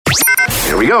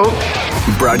Here we go.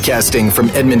 Broadcasting from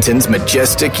Edmonton's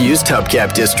majestic used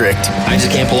hubcap district. I just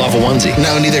can't pull off a onesie.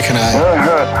 No, neither can I.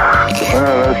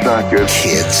 That's not good.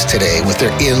 Kids today with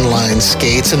their inline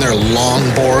skates and their long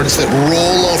boards that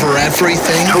roll over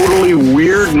everything. Totally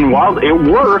weird and wild. It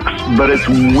works, but it's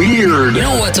weird. You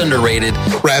know what's underrated?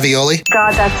 Ravioli.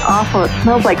 God, that's awful. It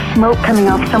smells like smoke coming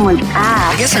off someone's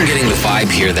ass. I guess I'm getting the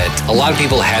vibe here that a lot of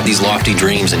people had these lofty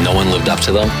dreams and no one lived up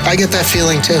to them. I get that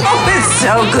feeling too. Oh, it's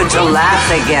so good to laugh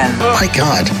again. My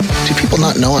God, do people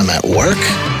not know I'm at work?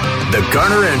 The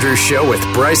Garner Andrews Show with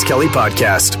Bryce Kelly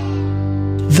Podcast.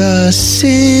 The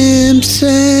Simpsons.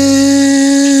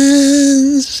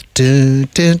 Do,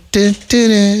 do, do, do,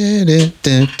 do, do,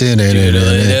 do, do, do,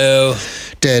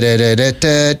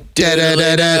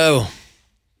 do.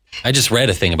 I just read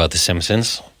a thing about The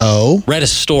Simpsons. Oh? Read a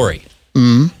story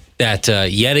that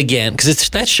yet again, because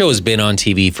that show has been on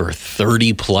TV for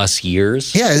 30 plus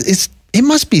years. Yeah, it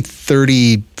must be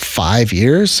 35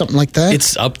 years, something like that.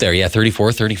 It's up there, yeah,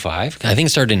 34, 35. I think it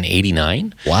started in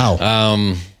 89.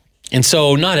 Wow. And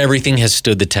so not everything has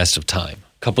stood the test of time.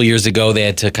 A couple years ago, they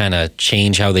had to kind of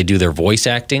change how they do their voice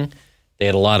acting. They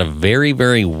had a lot of very,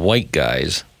 very white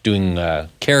guys doing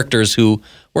characters who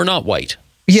were not white.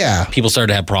 Yeah. People started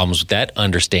to have problems with that,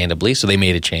 understandably, so they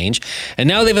made a change. And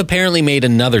now they've apparently made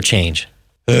another change.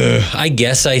 I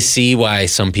guess I see why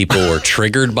some people were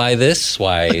triggered by this,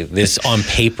 why this on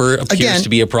paper appears to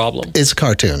be a problem. It's a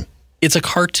cartoon. It's a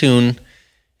cartoon,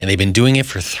 and they've been doing it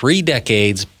for 3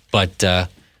 decades, but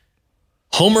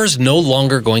Homer's no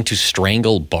longer going to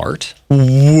strangle Bart.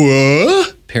 What?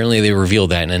 Apparently they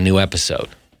revealed that in a new episode.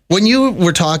 When you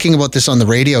were talking about this on the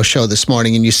radio show this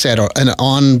morning and you said an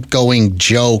ongoing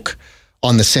joke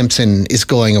on The Simpsons is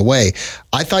going away,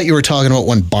 I thought you were talking about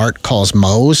when Bart calls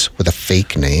Moe's with a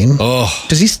fake name. Oh.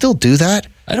 Does he still do that?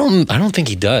 I don't think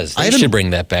he does. They should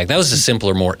bring that back. That was a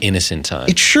simpler, more innocent time.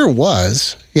 It sure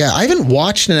was. Yeah, I haven't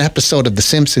watched an episode of The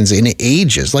Simpsons in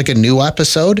ages, like a new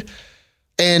episode.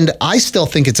 And I still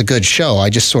think it's a good show. I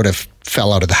just sort of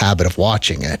fell out of the habit of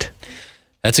watching it.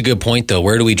 That's a good point, though.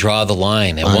 Where do we draw the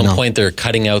line? At one point, they're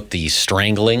cutting out the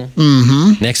strangling.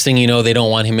 Mm-hmm. Next thing you know, they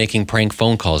don't want him making prank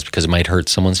phone calls because it might hurt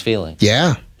someone's feelings.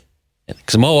 Yeah.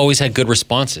 Because Mo always had good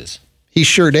responses. He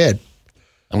sure did.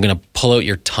 I'm going to pull out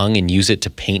your tongue and use it to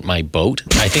paint my boat.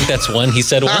 I think that's one he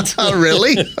said once.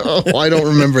 Really? Oh, I don't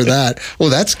remember that. Oh,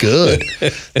 that's good.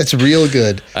 That's real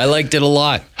good. I liked it a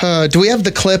lot. Do we have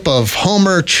the clip of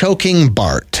Homer choking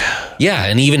Bart? Yeah,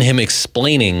 and even him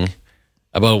explaining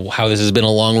about how this has been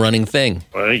a long-running thing.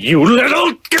 You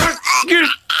little...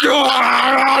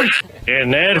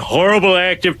 And that horrible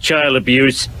act of child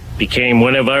abuse became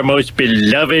one of our most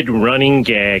beloved running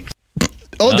gags.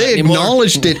 Oh, they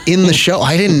acknowledged it in the show.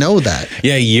 I didn't know that.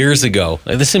 Yeah, years ago.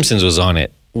 The Simpsons was on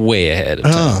it way ahead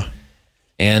of time.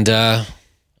 And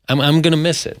I'm going to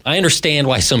miss it. I understand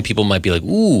why some people might be like,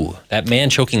 ooh, that man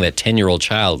choking that 10-year-old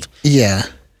child. Yeah.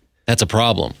 That's a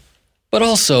problem. But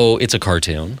also, it's a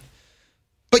cartoon.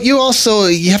 But you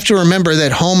have to remember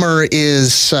that Homer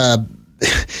is,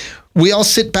 we all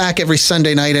sit back every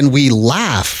Sunday night and we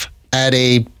laugh at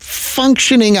a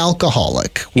functioning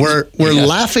alcoholic. We're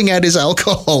laughing at his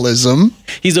alcoholism.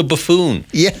 He's a buffoon.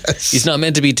 Yes. He's not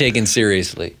meant to be taken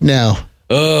seriously. No.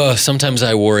 Oh, sometimes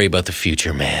I worry about the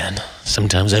future, man.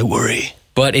 Sometimes I worry.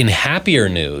 But in happier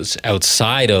news,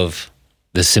 outside of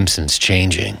The Simpsons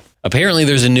changing, apparently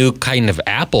there's a new kind of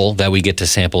apple that we get to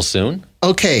sample soon.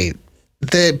 Okay.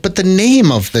 But the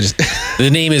name of the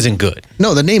name isn't good.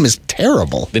 No, the name is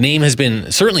terrible. The name has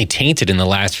been certainly tainted in the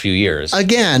last few years.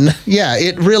 Again, yeah,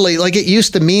 it really, like, it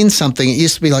used to mean something. It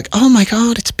used to be like, oh my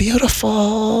God, it's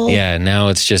beautiful. Yeah, now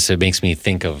it makes me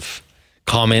think of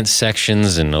comment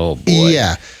sections and oh boy.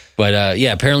 Yeah. But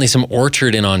apparently some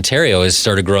orchard in Ontario has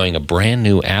started growing a brand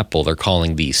new apple they're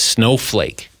calling the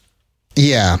Snowflake.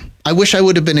 Yeah. I wish I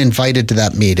would have been invited to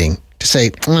that meeting to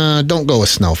say, don't go with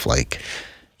Snowflake.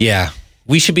 Yeah.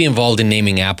 We should be involved in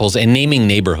naming apples and naming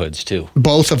neighborhoods, too.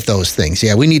 Both of those things.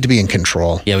 Yeah, we need to be in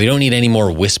control. Yeah, we don't need any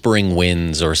more whispering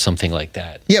winds or something like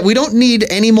that. Yeah, we don't need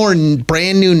any more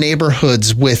brand new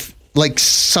neighborhoods with like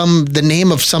the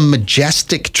name of some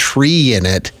majestic tree in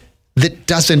it that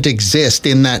doesn't exist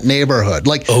in that neighborhood.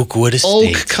 Like Oakwood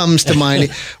Estate. Oak comes to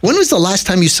mind. When was the last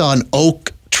time you saw an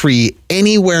oak tree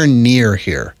anywhere near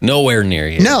here? Nowhere near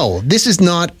here. No, this is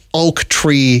not oak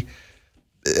tree.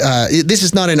 This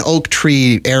is not an oak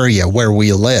tree area where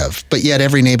we live, but yet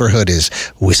every neighborhood is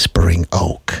Whispering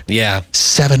Oak. Yeah.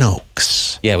 7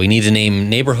 Oaks. Yeah, we need to name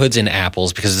neighborhoods and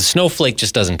apples because the Snowflake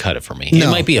just doesn't cut it for me. No.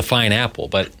 It might be a fine apple,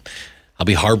 but I'll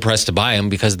be hard-pressed to buy them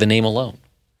because of the name alone.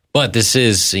 But this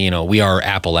is, we are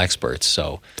apple experts,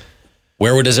 so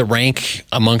Where does it rank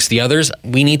amongst the others?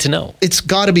 We need to know. It's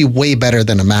got to be way better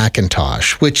than a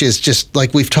Macintosh, which is just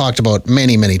like we've talked about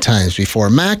many, many times before.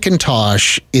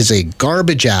 Macintosh is a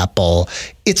garbage apple.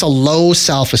 It's a low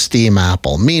self-esteem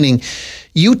apple, meaning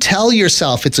you tell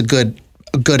yourself it's a good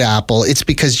apple. It's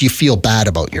because you feel bad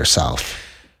about yourself.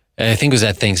 I think it was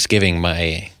at Thanksgiving.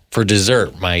 For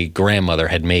dessert, my grandmother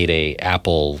had made a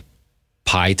apple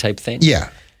pie type thing. Yeah.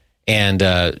 And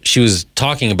she was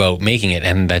talking about making it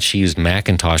and that she used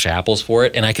Macintosh apples for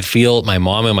it. And I could feel my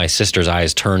mom and my sister's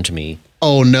eyes turn to me.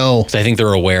 Oh, no. So I think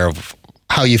they're aware of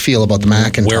how you feel about the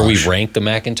Macintosh. Where we rank the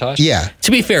Macintosh. Yeah.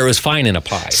 To be fair, it was fine in a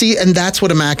pie. See, and that's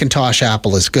what a Macintosh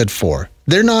apple is good for.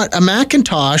 They're not a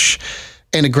Macintosh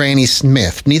and a Granny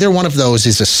Smith. Neither one of those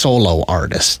is a solo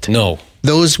artist. No.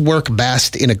 Those work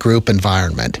best in a group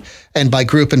environment. And by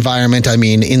group environment, I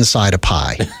mean inside a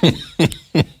pie.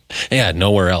 Yeah,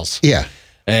 nowhere else. Yeah.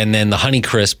 And then the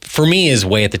Honeycrisp, for me, is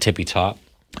way at the tippy top.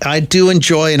 I do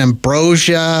enjoy an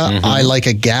Ambrosia. I like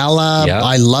a Gala. Yep.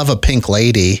 I love a Pink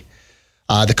Lady.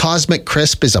 The Cosmic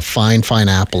Crisp is a fine, fine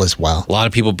apple as well. A lot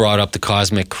of people brought up the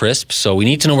Cosmic Crisp, so we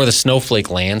need to know where the snowflake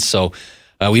lands. So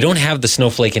we don't have the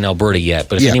snowflake in Alberta yet,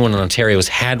 but if anyone in Ontario has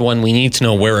had one, we need to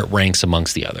know where it ranks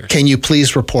amongst the others. Can you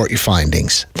please report your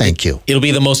findings? Thank you. It'll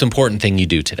be the most important thing you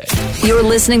do today. You're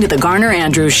listening to the Garner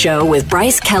Andrews Show with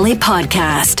Bryce Kelly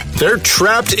Podcast. They're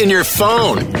trapped in your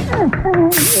phone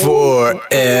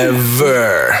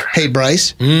forever. Hey,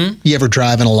 Bryce, you ever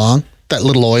driving along? That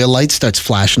little oil light starts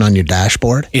flashing on your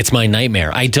dashboard? It's my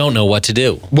nightmare. I don't know what to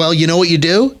do. Well, you know what you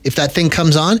do? If that thing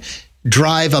comes on,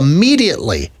 drive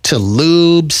immediately to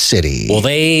Lube City. Will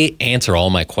they answer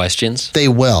all my questions? They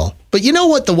will. But you know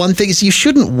what? The one thing is you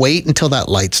shouldn't wait until that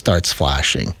light starts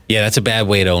flashing. Yeah, that's a bad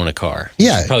way to own a car.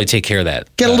 Yeah. You should probably take care of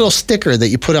that. Get a little sticker that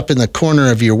you put up in the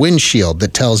corner of your windshield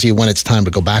that tells you when it's time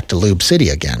to go back to Lube City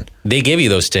again. They give you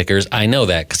those stickers. I know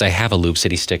that because I have a Lube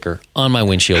City sticker on my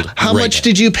windshield. How much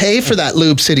did you pay for that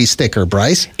Lube City sticker,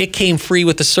 Bryce? It came free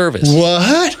with the service.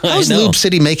 What? How's Lube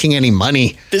City making any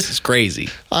money? This is crazy.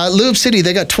 Lube City,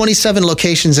 they got 27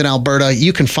 locations in Alberta.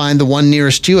 You can find the one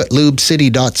nearest you at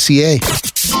lubecity.ca.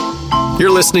 You're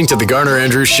listening to the Garner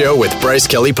Andrews Show with Bryce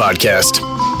Kelly Podcast.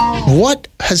 What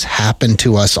has happened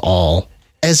to us all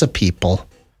as a people?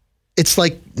 It's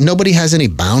like nobody has any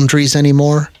boundaries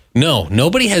anymore. No,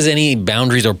 nobody has any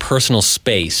boundaries or personal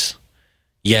space,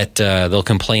 yet they'll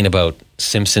complain about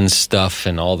Simpsons stuff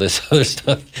and all this other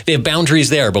stuff. They have boundaries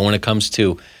there, but when it comes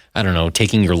to, I don't know,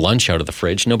 taking your lunch out of the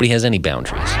fridge, nobody has any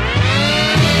boundaries.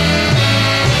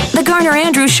 The Garner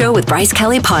Andrews Show with Bryce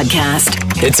Kelly Podcast.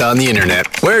 It's on the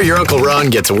internet, where your Uncle Ron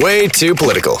gets way too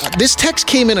political. This text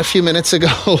came in a few minutes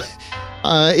ago.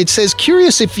 It says,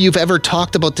 curious if you've ever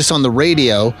talked about this on the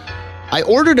radio. I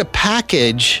ordered a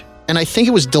package, and I think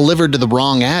it was delivered to the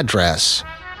wrong address.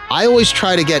 I always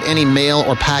try to get any mail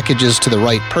or packages to the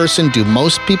right person. Do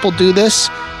most people do this?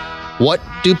 What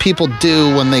do people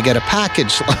do when they get a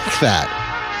package like that?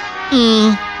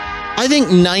 I think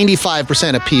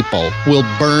 95% of people will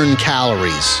burn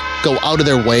calories, go out of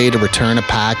their way to return a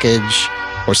package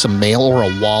or some mail or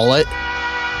a wallet.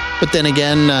 But then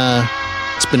again,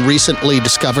 it's been recently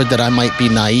discovered that I might be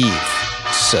naive.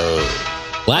 So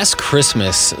last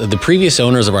Christmas, the previous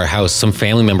owners of our house, some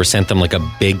family member sent them like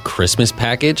a big Christmas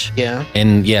package. Yeah.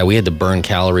 And yeah, we had to burn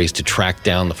calories to track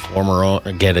down the former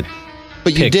owner, get it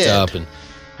picked up. And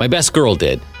my best girl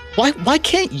did. Why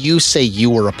can't you say you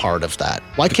were a part of that?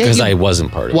 Because I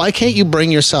wasn't part of it. Why can't you bring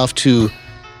yourself into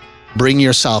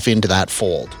that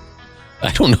fold?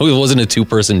 I don't know. It wasn't a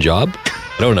 2-person job.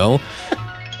 I don't know.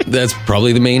 That's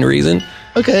probably the main reason.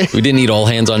 Okay. We didn't need all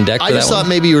hands on deck for that I just thought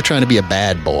maybe you were trying to be a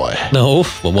bad boy. No,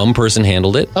 well, one person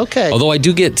handled it. Okay. Although I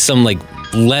do get some like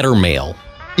letter mail.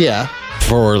 Yeah.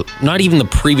 For not even the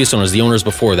previous owners, the owners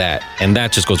before that. And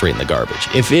that just goes right in the garbage.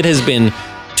 If it has been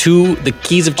the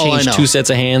keys have changed 2 sets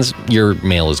of hands, your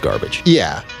mail is garbage.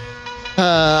 Yeah.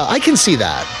 I can see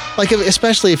that. Like,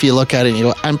 especially if you look at it and you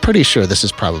go, I'm pretty sure this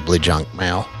is probably junk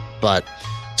mail. But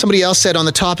somebody else said on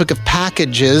the topic of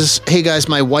packages, hey guys,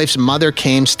 my wife's mother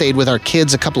stayed with our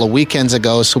kids a couple of weekends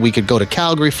ago so we could go to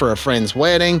Calgary for a friend's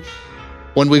wedding.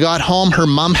 When we got home, her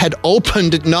mom had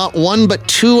opened not 1 but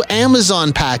 2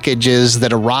 Amazon packages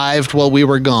that arrived while we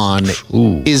were gone.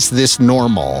 Ooh. Is this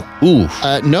normal? Ooh.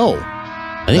 No.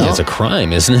 I think that's a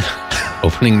crime, isn't it?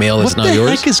 Opening mail that's not yours. What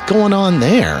the heck is going on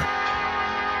there?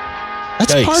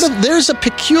 That's Yikes. There's a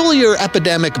peculiar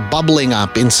epidemic bubbling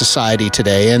up in society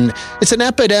today, and it's an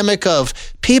epidemic of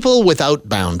people without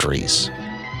boundaries.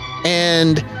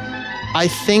 And I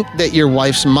think that your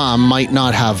wife's mom might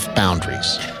not have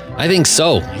boundaries. I think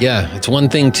so. Yeah. It's one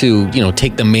thing to,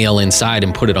 take the mail inside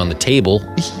and put it on the table.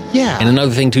 Yeah. And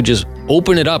another thing to just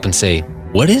open it up and say,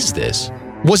 what is this?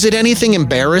 Was it anything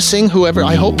embarrassing?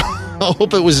 I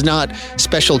hope it was not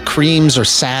special creams or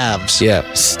salves.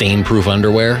 Yeah, stain-proof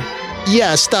underwear.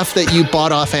 Yeah, stuff that you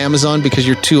bought off Amazon because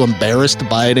you're too embarrassed to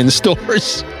buy it in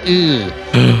stores.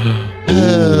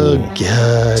 Oh,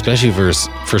 God. Especially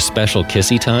for special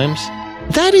kissy times.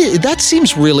 That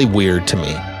seems really weird to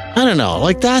me. I don't know.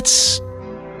 Like, that's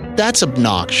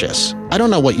obnoxious. I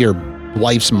don't know what your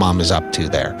wife's mom is up to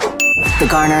there. The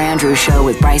Garner Andrews Show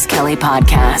with Bryce Kelly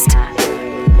Podcast.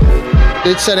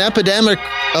 It's an epidemic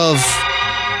of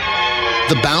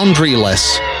the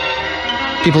boundaryless.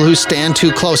 People who stand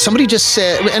too close. Somebody just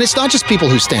said, and it's not just people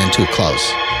who stand too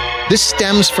close. This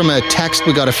stems from a text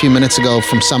we got a few minutes ago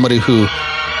from somebody who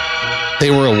they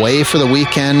were away for the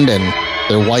weekend and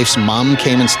their wife's mom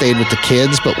came and stayed with the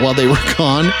kids, but while they were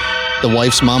gone, the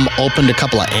wife's mom opened a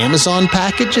couple of Amazon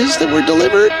packages that were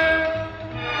delivered.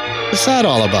 What's that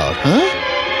all about, huh?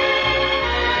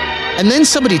 And then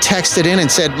somebody texted in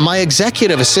and said, my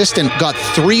executive assistant got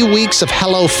 3 weeks of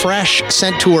HelloFresh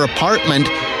sent to her apartment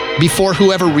before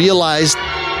whoever realized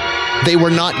they were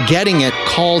not getting it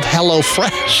called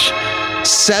HelloFresh.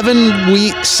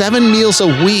 7 meals a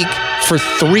week for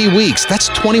 3 weeks. That's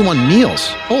 21 meals.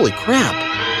 Holy crap.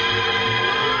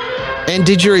 And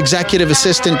did your executive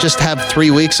assistant just have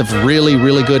 3 weeks of really,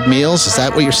 really good meals? Is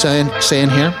that what you're saying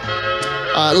here?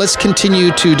 Let's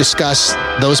continue to discuss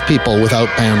those people without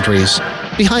boundaries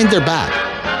behind their back.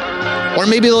 Or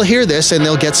maybe they'll hear this and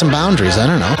they'll get some boundaries. I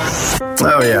don't know.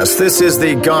 Oh, yes. This is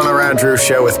the Garner Andrews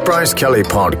Show with Bryce Kelly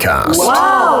Podcast.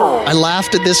 Wow! I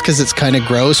laughed at this because it's kind of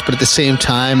gross, but at the same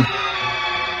time,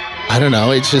 I don't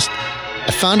know. It's just,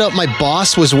 I found out my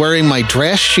boss was wearing my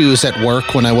dress shoes at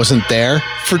work when I wasn't there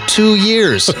for 2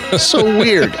 years. So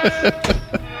weird.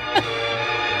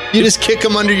 You just kick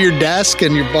them under your desk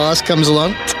and your boss comes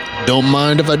along. Don't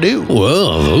mind if I do.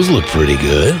 Well, those look pretty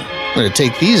good. I'm going to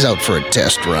take these out for a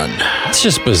test run. It's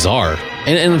just bizarre.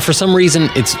 And for some reason,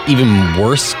 it's even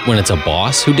worse when it's a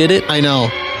boss who did it. I know.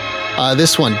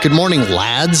 This one. Good morning,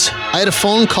 lads. I had a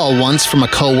phone call once from a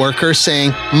coworker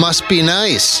saying, must be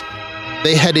nice.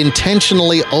 They had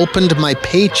intentionally opened my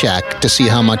paycheck to see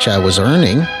how much I was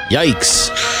earning. Yikes.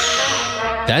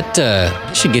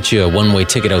 That should get you a one-way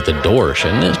ticket out the door,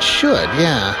 shouldn't it? It should,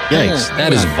 yeah. Yikes.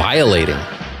 That is violating.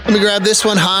 Let me grab this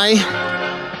one. Hi.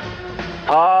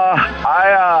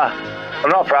 I'm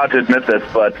not proud to admit this,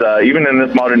 but even in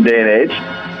this modern day and age,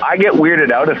 I get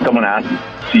weirded out if someone asks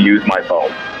to use my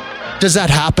phone. Does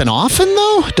that happen often,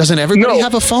 though? Doesn't everybody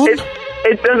have a phone?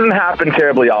 It doesn't happen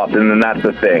terribly often, and that's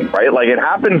the thing, right? Like, it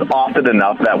happens often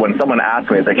enough that when someone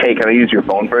asks me, it's like, hey, can I use your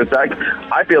phone for a sec?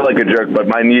 I feel like a jerk, but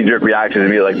my knee-jerk reaction is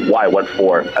to be like, why? What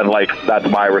for? And, like, that's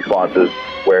my response is,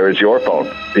 where is your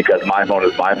phone? Because my phone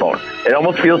is my phone. It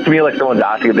almost feels to me like someone's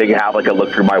asking if they can have, like, a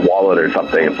look through my wallet or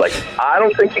something. It's like, I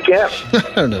don't think you can.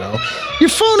 I don't know. Your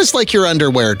phone is like your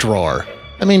underwear drawer.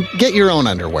 I mean, get your own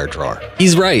underwear drawer.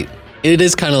 He's right. It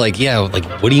is kind of like, yeah, like,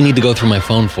 what do you need to go through my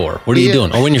phone for? What are you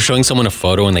doing? Or when you're showing someone a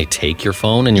photo and they take your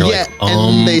phone and you're like,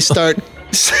 and they start,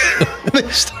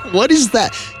 what is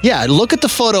that? Yeah, look at the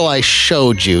photo I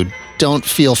showed you. Don't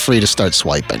feel free to start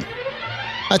swiping.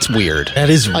 That's weird. That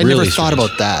is really I never thought strange.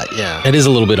 about that, yeah. That is a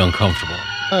little bit uncomfortable.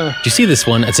 Do you see this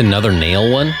one? It's another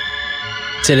nail one.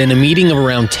 It said in a meeting of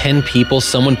around 10 people,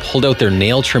 someone pulled out their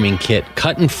nail trimming kit,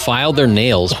 cut and filed their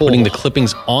nails, putting the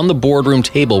clippings on the boardroom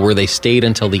table where they stayed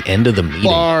until the end of the meeting.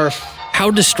 Barf.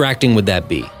 How distracting would that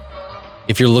be?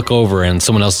 If you look over and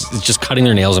someone else is just cutting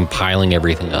their nails and piling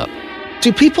everything up.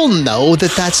 Do people know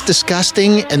that that's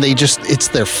disgusting and it's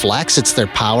their flex, it's their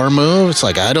power move? It's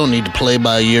like, I don't need to play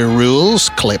by your rules.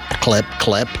 Clip, clip,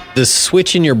 clip. The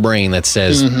switch in your brain that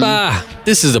says,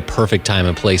 this is a perfect time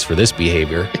and place for this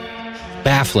behavior.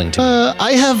 Baffling to me.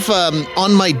 I have,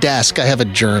 on my desk, I have a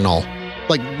journal.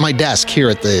 Like my desk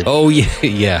here at the... Oh,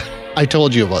 yeah. I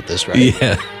told you about this, right?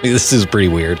 Yeah, this is pretty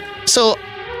weird. So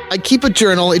I keep a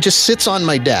journal. It just sits on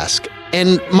my desk.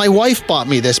 And my wife bought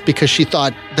me this because she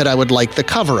thought that I would like the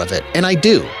cover of it. And I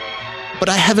do. But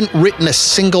I haven't written a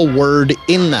single word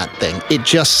in that thing. It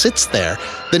just sits there.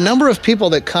 The number of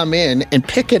people that come in and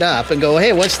pick it up and go,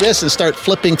 hey, what's this? And start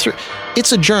flipping through.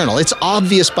 It's a journal. It's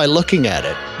obvious by looking at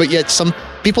it. But yet some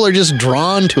people are just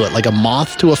drawn to it like a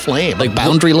moth to a flame, like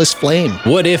boundaryless flame.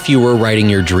 What if you were writing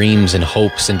your dreams and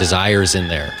hopes and desires in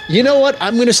there? You know what?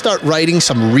 I'm going to start writing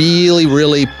some really,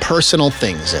 really personal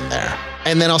things in there.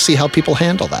 And then I'll see how people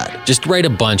handle that. Just write a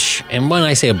bunch. And when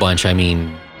I say a bunch, I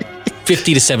mean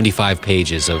 50 to 75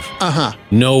 pages of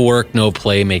no work, no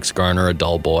play makes Garner a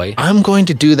dull boy. I'm going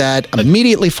to do that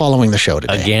immediately following the show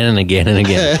today. Again and again and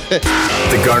again.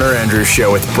 The Garner Andrews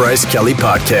Show with Bryce Kelly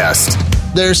Podcast.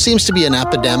 there seems to be an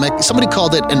epidemic. Somebody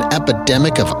called it an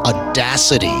epidemic of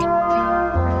audacity.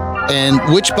 And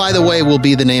which, by the way, will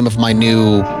be the name of my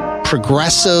new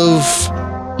progressive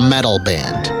metal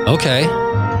band. Okay.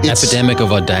 Epidemic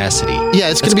of Audacity. Yeah,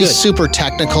 it's going to be super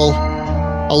technical.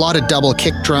 A lot of double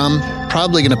kick drum.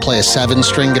 Probably going to play a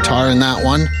 7-string guitar in that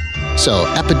one. So,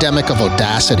 Epidemic of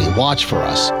Audacity. Watch for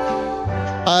us.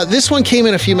 This one came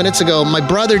in a few minutes ago. My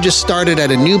brother just started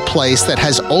at a new place that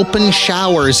has open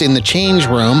showers in the change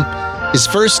room. His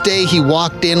first day, he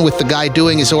walked in with the guy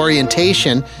doing his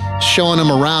orientation, showing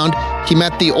him around. He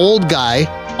met the old guy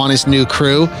on his new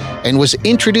crew and was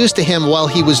introduced to him while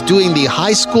he was doing the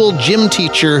high school gym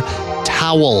teacher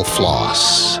towel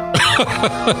floss.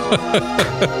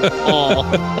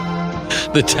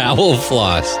 The towel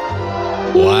floss.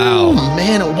 Wow. Oh,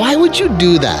 man, why would you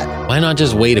do that? Why not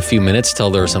just wait a few minutes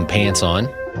till there are some pants on?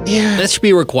 Yeah. That should be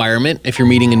a requirement if you're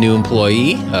meeting a new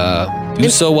employee. Do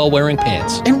so while wearing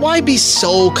pants. And why be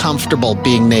so comfortable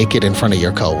being naked in front of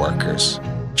your coworkers?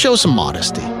 Show some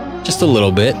modesty. Just a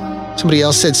little bit. Somebody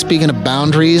else said, speaking of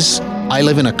boundaries, I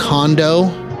live in a condo.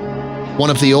 One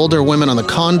of the older women on the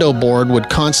condo board would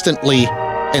constantly,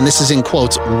 and this is in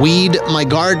quotes, weed my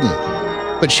garden.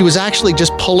 But she was actually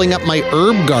just pulling up my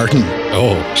herb garden.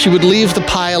 Oh. She would leave the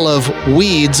pile of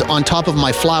weeds on top of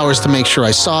my flowers to make sure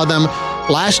I saw them.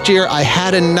 Last year, I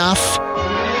had enough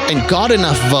and got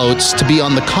enough votes to be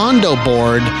on the condo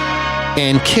board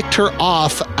and kicked her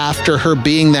off after her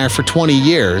being there for 20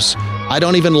 years. I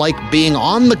don't even like being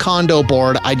on the condo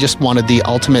board. I just wanted the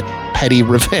ultimate petty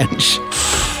revenge.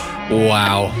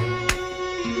 Wow.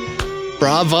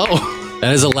 Bravo.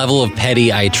 That is a level of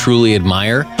petty I truly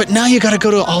admire. But now you got to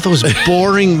go to all those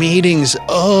boring meetings.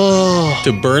 Oh.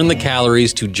 To burn the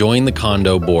calories, to join the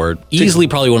condo board. Easily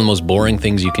probably one of the most boring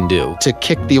things you can do. To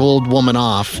kick the old woman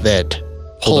off that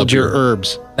hold your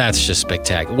herbs. That's just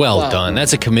spectacular. Well done.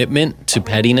 That's a commitment to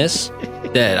pettiness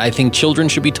that I think children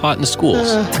should be taught in schools.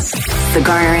 The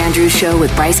Garner Andrews Show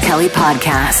with Bryce Kelly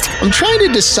Podcast. I'm trying to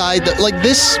decide that, like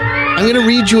this, I'm going to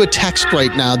read you a text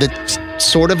right now that's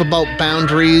sort of about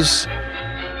boundaries.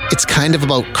 It's kind of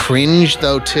about cringe,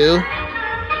 though, too.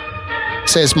 It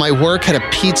says, my work had a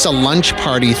pizza lunch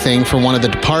party thing for one of the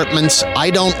departments. I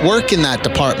don't work in that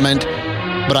department,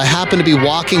 but I happened to be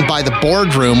walking by the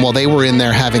boardroom while they were in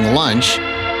there having lunch.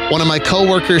 One of my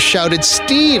coworkers shouted,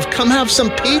 Steve, come have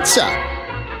some pizza.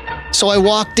 So I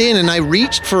walked in and I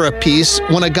reached for a piece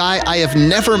when a guy I have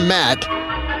never met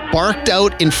barked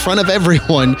out in front of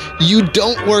everyone, you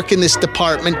don't work in this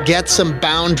department, get some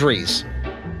boundaries.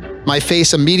 My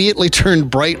face immediately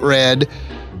turned bright red,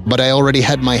 but I already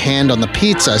had my hand on the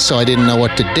pizza, so I didn't know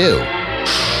what to do.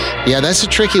 Yeah, that's a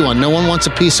tricky one. No one wants a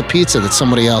piece of pizza that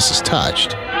somebody else has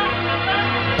touched.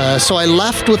 So I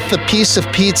left with the piece of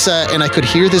pizza, and I could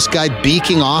hear this guy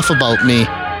beaking off about me.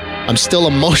 I'm still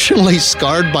emotionally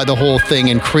scarred by the whole thing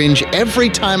and cringe every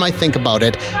time I think about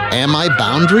it. Am I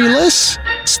boundaryless?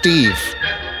 Steve.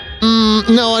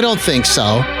 No, I don't think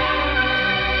so.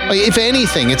 If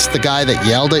anything, it's the guy that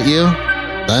yelled at you.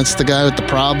 That's the guy with the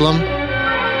problem.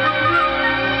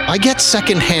 I get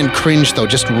secondhand cringe, though,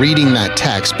 just reading that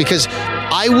text, because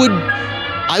I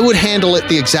would handle it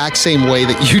the exact same way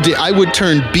that you did. I would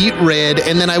turn beet red,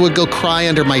 and then I would go cry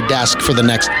under my desk for the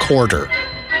next quarter.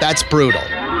 That's brutal.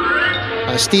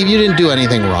 Steve, you didn't do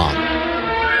anything wrong.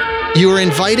 You were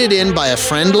invited in by a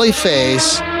friendly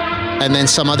face, and then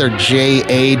some other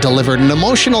JA delivered an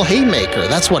emotional haymaker.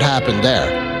 That's what happened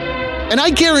there. And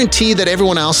I guarantee that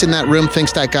everyone else in that room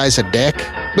thinks that guy's a dick.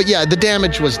 But yeah, the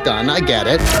damage was done. I get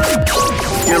it.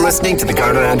 You're listening to the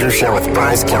Garner and Andrews Show with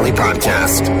Bryce Kelly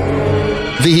Podcast.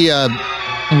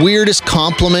 The weirdest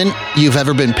compliment you've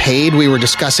ever been paid. We were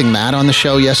discussing that on the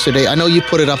show yesterday. I know you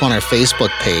put it up on our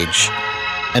Facebook page.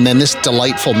 And then this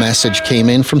delightful message came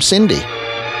in from Cindy.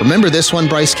 Remember this one,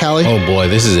 Bryce Kelly? Oh boy,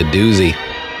 this is a doozy.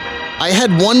 I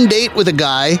had one date with a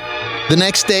guy. The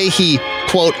next day he,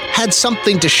 quote, had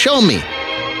something to show me.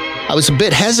 I was a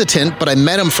bit hesitant, but I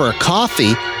met him for a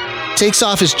coffee. Takes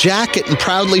off his jacket and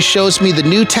proudly shows me the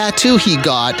new tattoo he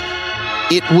got.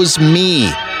 It was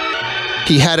me.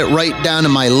 He had it right down to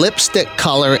my lipstick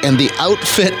color and the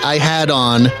outfit I had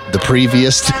on the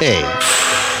previous day.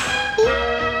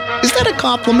 Is that a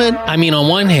compliment? I mean, on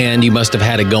one hand, you must have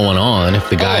had it going on if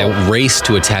the guy raced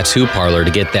to a tattoo parlor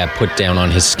to get that put down on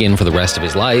his skin for the rest of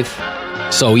his life.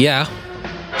 So, yeah.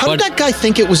 How did that guy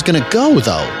think it was going to go,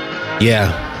 though? Yeah.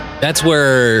 That's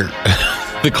where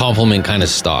the compliment kind of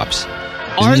stops.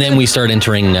 And then we start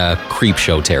entering creep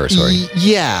show territory.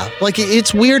 Yeah. Like,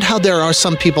 it's weird how there are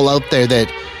some people out there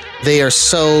that they are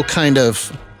so kind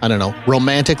of, I don't know,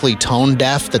 romantically tone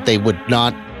deaf that they would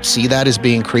not see that as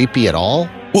being creepy at all.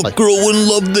 What girl wouldn't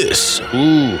love this?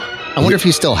 Ooh. I wonder if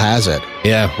he still has it.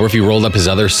 Yeah, or if he rolled up his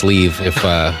other sleeve, if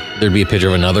there'd be a picture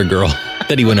of another girl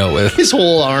that he went out with. His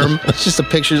whole arm, it's just a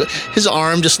picture. His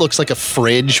arm just looks like a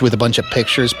fridge with a bunch of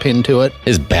pictures pinned to it.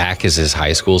 His back is his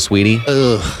high school sweetie.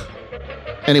 Ugh.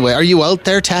 Anyway, are you out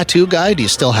there, tattoo guy? Do you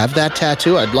still have that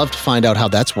tattoo? I'd love to find out how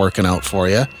that's working out for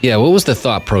you. Yeah, what was the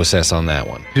thought process on that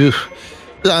one?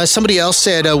 Somebody else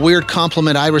said a weird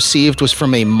compliment I received was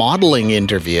from a modeling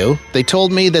interview. They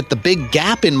told me that the big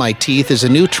gap in my teeth is a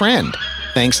new trend,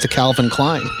 thanks to Calvin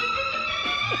Klein.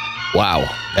 Wow.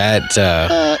 That,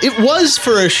 it was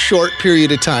for a short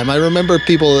period of time. I remember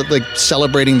people like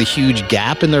celebrating the huge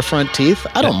gap in their front teeth.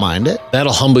 I don't mind it.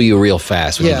 That'll humble you real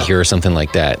fast when you hear something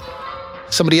like that.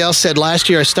 Somebody else said, last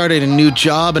year I started a new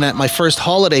job, and at my first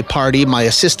holiday party, my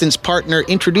assistant's partner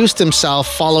introduced himself,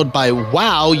 followed by,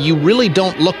 wow, you really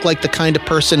don't look like the kind of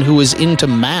person who is into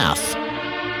math.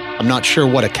 I'm not sure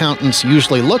what accountants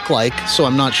usually look like, so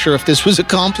I'm not sure if this was a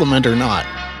compliment or not.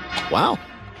 Wow.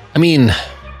 I mean,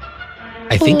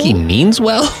 I think he means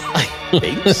well. I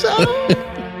think so.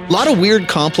 A lot of weird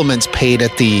compliments paid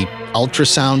at the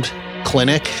ultrasound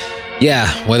clinic. Yeah,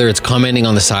 whether it's commenting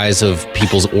on the size of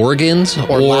people's organs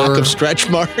or lack of stretch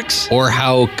marks. Or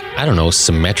how, I don't know,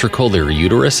 symmetrical their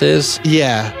uterus is.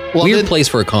 Yeah. Well, weird place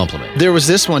for a compliment. There was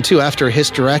this one, too. After a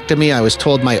hysterectomy, I was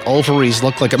told my ovaries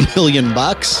look like $1 million.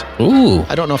 Ooh.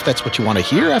 I don't know if that's what you want to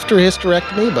hear after a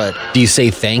hysterectomy, but... Do you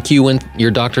say thank you when your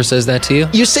doctor says that to you?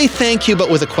 You say thank you, but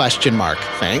with a question mark.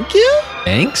 Thank you?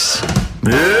 Thanks?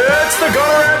 It's the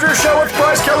Garner and Andrews Show with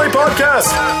Bryce Kelly Podcast.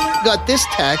 Got this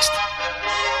text...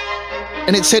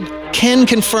 and it said, can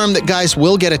confirm that guys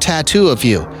will get a tattoo of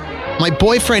you. My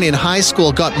boyfriend in high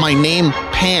school got my name,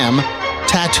 Pam,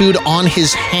 tattooed on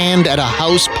his hand at a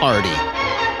house party.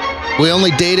 We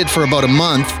only dated for about a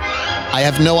month. I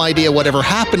have no idea whatever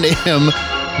happened to him,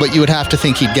 but you would have to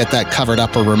think he'd get that covered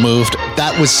up or removed.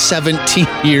 That was 17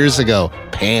 years ago.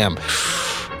 Pam.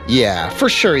 Yeah, for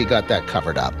sure he got that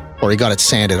covered up. Or he got it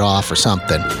sanded off or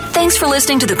something. Thanks for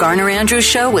listening to the Garner Andrews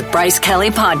Show with Bryce Kelly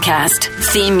Podcast.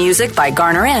 Theme music by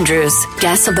Garner Andrews.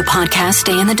 Guests of the podcast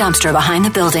stay in the dumpster behind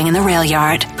the building in the rail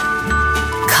yard.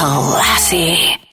 Classy.